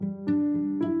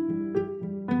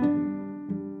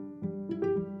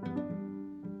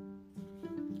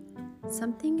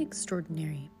Something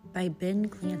Extraordinary by Ben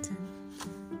Clanton.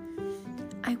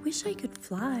 I wish I could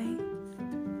fly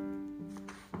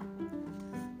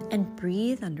and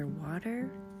breathe underwater.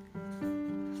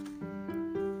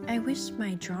 I wish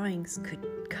my drawings could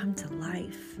come to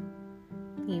life.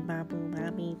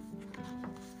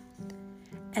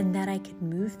 And that I could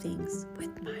move things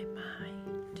with my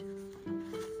mind.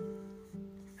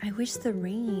 I wish the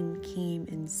rain came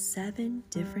in 7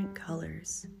 different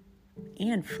colors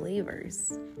and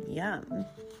flavors. Yum.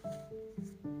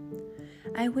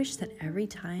 I wish that every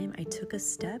time I took a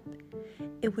step,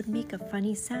 it would make a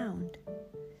funny sound.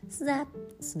 Snap,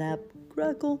 snap,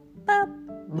 crackle, pop,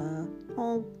 ba,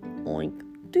 honk, oink,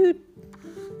 doot.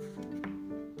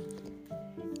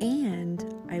 And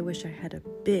I wish I had a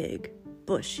big,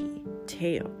 bushy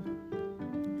tail.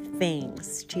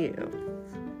 Fangs, too.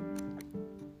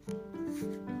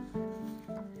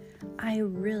 I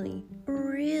really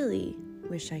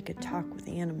wish I could talk with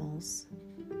animals.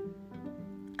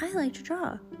 I like to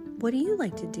draw. What do you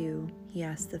like to do? He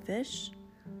asked the fish.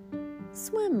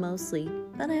 Swim mostly,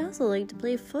 but I also like to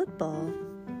play football.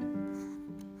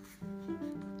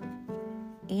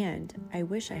 And I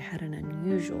wish I had an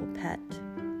unusual pet.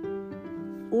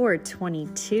 Or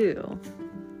 22.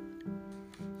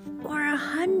 Or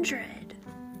 100.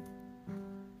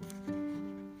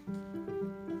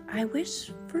 I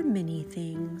wish for many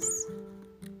things.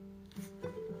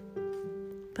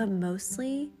 But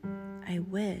mostly, I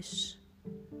wish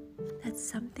that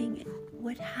something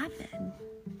would happen.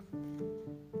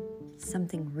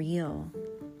 Something real.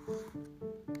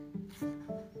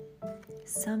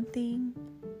 Something,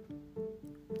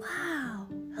 wow,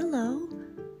 hello,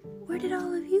 where did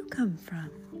all of you come from?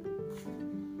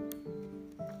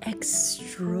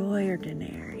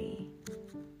 Extraordinary.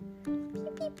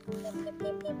 Beep, beep, beep, beep,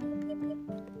 beep, beep, beep,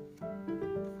 beep.